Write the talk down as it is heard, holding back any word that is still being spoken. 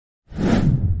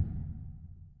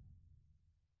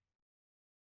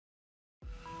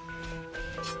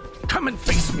Come and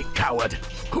face me, coward.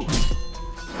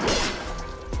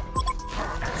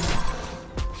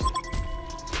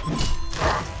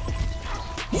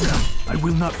 I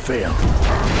will not fail.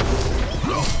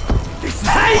 This is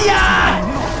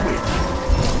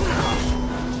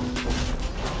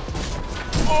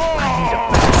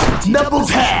Double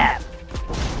tap.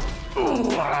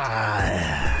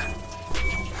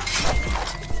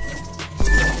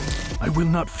 I will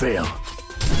not fail.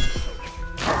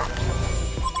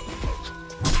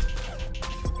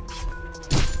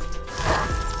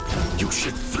 You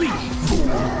should flee, fool.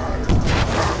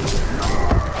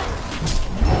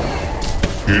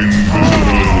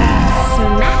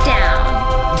 Smackdown.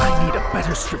 I need a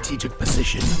better strategic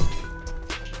position.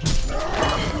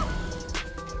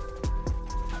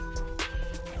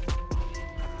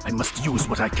 I must use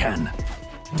what I can.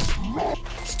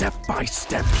 Step by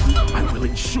step, I will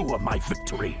ensure my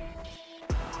victory.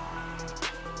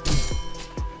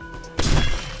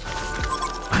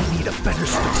 I need a better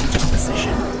strategic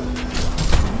position.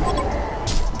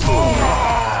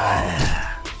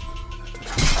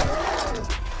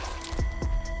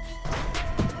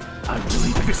 I will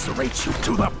eviscerate you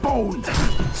to the bone.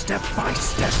 Step by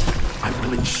step, I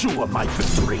will ensure my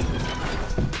victory.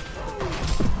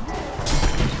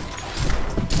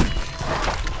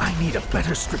 I need a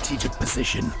better strategic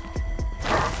position.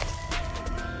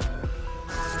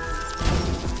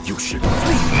 You should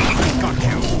flee. I got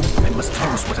you. I must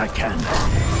use what I can.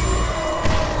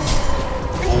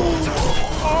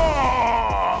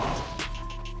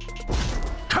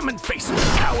 Come and face me,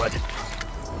 coward.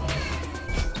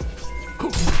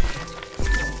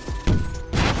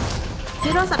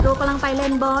 Hero ศัตรูกำลังไปเล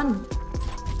นบน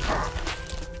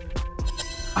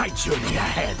I journey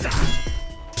ahead.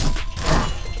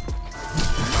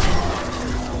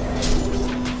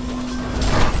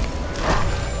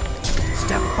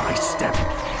 Step by step,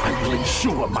 I will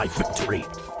ensure my victory.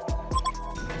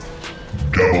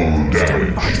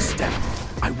 Step by step,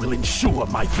 I will ensure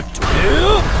my victory.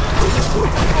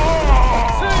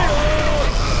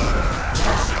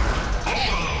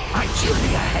 I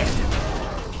journey ahead.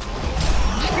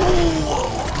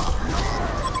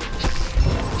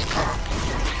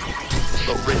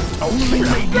 The rift only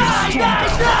made me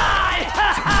stronger.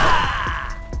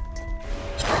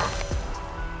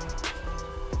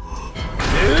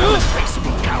 Face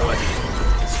me, coward.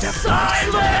 Step by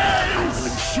step, I will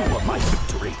ensure my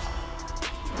victory.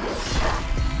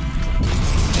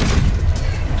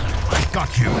 I got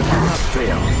you. I will not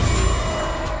fail.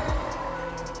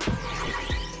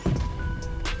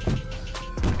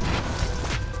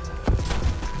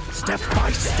 Step by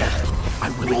step, I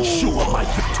will ensure my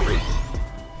victory.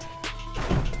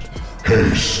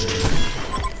 Haste.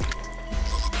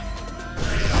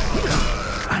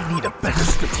 I need a better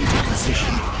strategic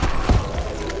position.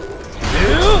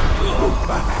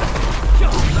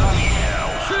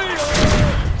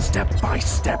 Step by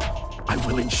step, I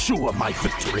will ensure my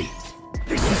victory.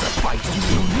 This is a fight you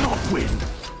will not win.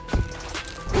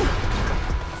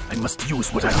 I must use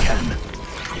what I can.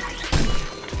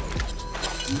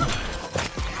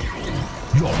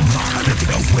 You're not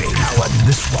getting away from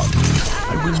this one.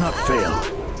 I will not fail.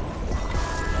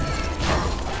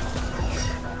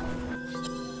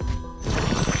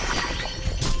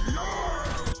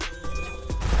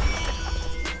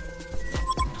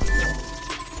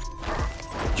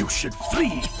 You should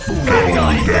flee, fool. The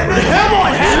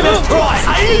Hellboy has destroyed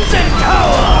Ancient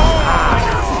Tower!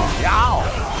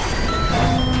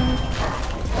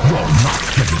 You're not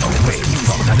getting away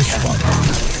from this one.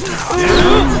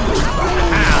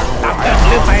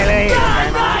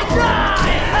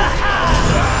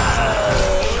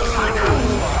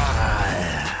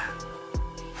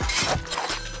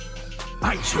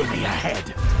 I journey ahead.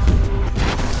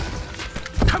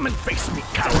 Come and face me,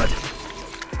 coward.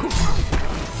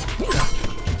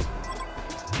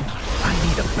 I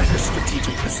need a better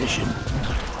strategic position.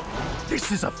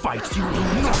 This is a fight you will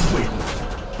not win.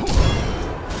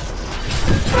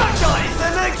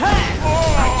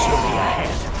 I journey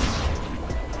ahead.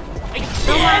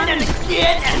 Again and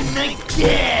again and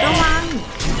again! ระวัง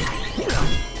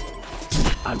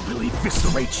I will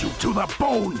eviscerate you to the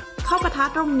bone. เข้าปะทะ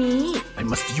ตรงนี้ I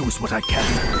must use what I can.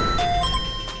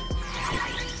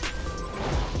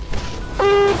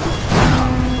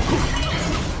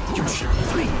 You should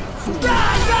flee, fool.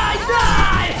 Die!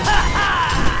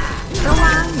 ระ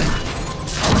วัง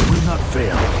I will not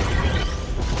fail.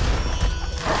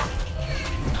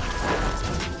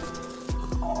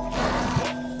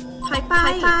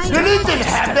 The Legion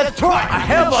have destroyed a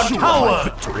Hellboy Tower!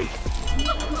 Victory.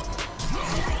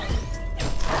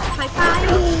 ถอยไป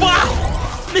ว้าว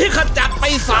นี่ขจัดไป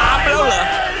3แล้วเหรอ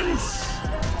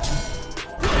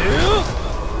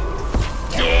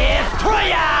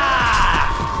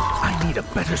need a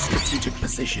better strategic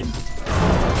position.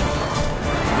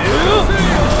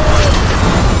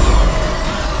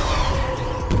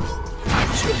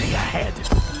 I'm surely ahead.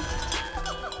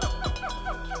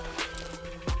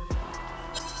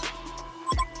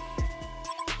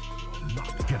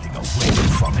 Not getting away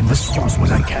from him. Must use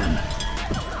what I can.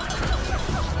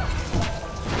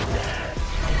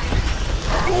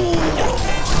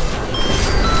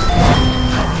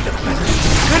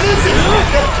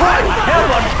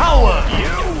 Heaven power!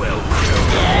 You will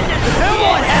do.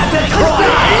 Heaven has the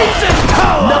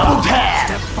power! Double tap!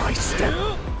 Step by step,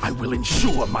 I will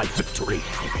ensure my victory.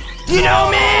 You know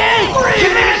me! 3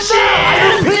 men down! I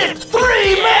repeat,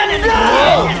 3 men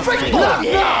down!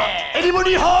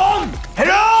 Anybody home?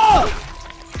 Hello?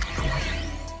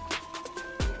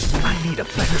 I need a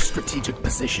better strategic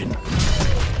position.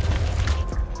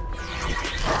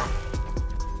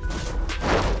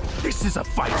 This is a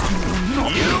fight you will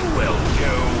not. You will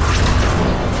do.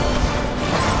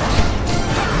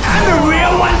 And the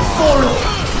real one follow.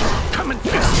 Come and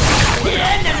face me.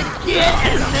 Again and again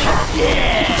and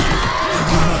again.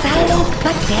 Silent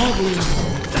but deadly.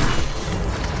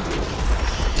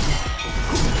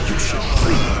 You should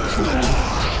flee.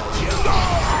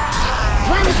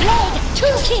 One blade, 2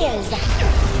 kills.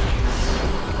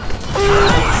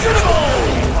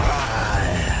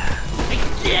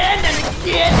 Again and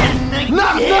again and again.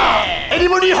 Knock, knock.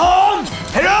 Anybody home?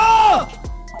 Hello?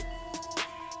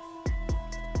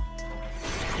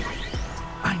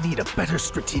 I need a better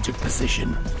strategic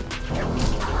position.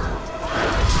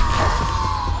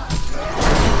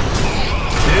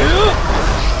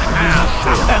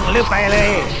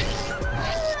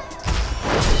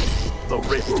 The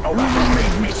rift only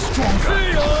made me stronger.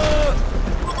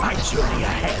 I'm surely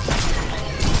ahead.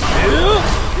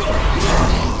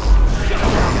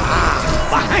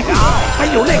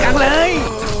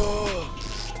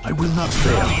 I will not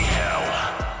fail.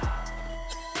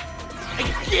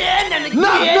 Again and again.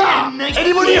 Knock, knock.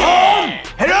 Anybody home?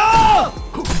 Hello?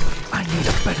 I need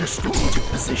a better strategic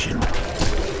position.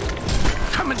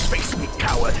 Come and face me,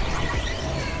 coward.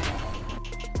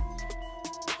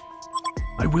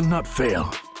 I will not fail.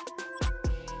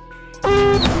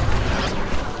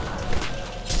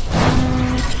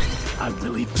 I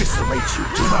will eviscerate you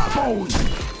to the bone.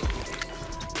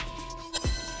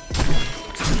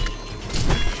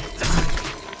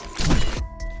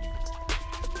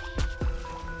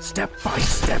 Step by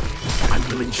step, I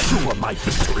will ensure my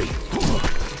victory.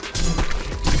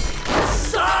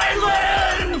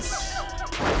 Silence!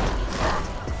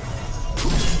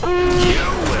 You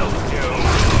will do.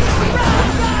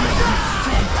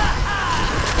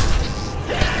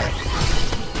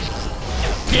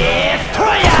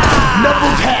 Destroyer!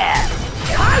 Double tap!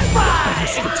 High five!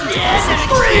 Yes,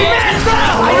 3 men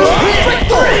down! I repeat,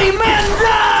 3 men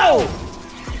down!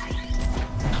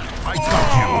 I got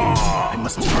you. I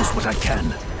must use what I can.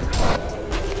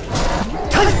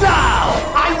 Touchdown!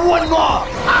 I want more!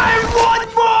 I want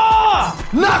more!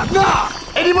 Knock, knock!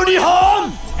 Anybody home?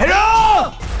 Hello?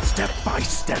 Step by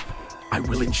step, I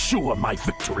will ensure my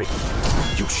victory.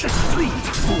 You should flee,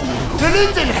 fool. The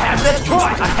Legion have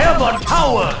destroyed a heaven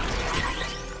tower!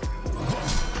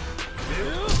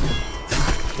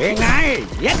 เป็นไง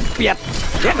เย็ดเปียด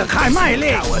เย็ดกับค่ายไม่เ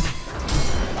ล่ Coward.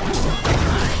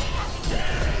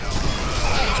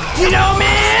 You know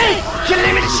me!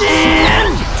 Killing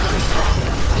machine!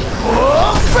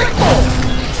 Oh, freakful!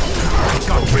 I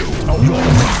got rid of your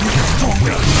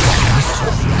stronger.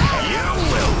 You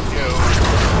will do.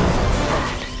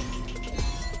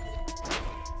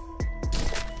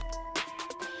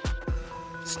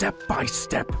 Step by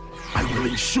step, I will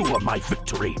ensure my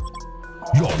victory.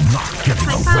 You're not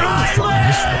getting away from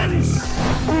this one.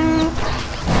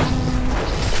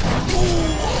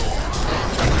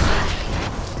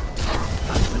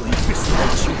 I will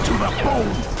eviscerate you to the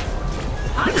bone.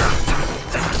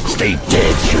 Stay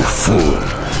dead, you fool.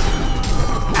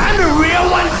 And the real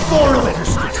one follow. Better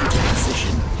strategic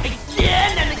position.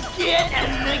 Again and again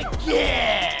and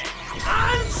again.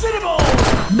 Unsittable.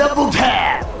 Double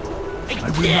tap.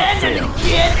 Again and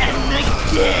again and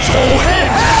again. So hey,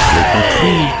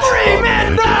 3 men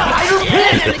down. I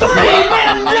repeat, 3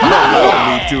 men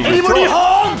down. Anybody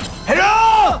home? Hello?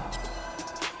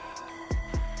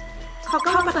 เขาก็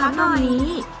มาท้าตอนนี้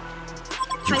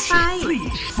You ไป should flee,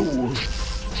 fool.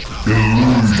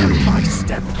 Step by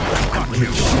step, I will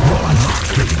ensure I'm not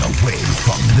getting away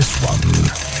from this one.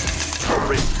 The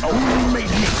rift only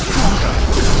made me stronger.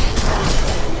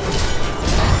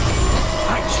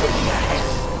 I'm surely ahead.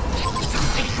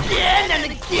 Again and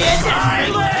again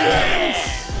and again.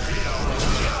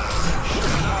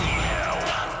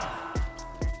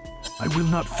 I will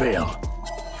not not fail.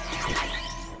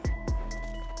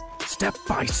 Step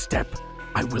by step,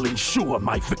 I will ensure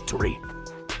my victory.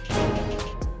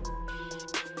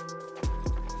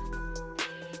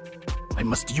 I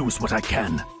must use what I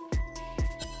can.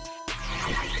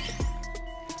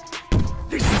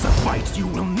 This is a fight you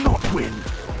will not win.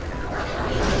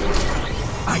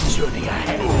 I journey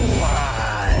ahead.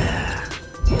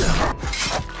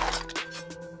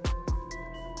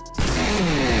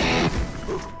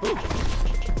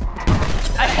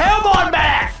 A hellborn man!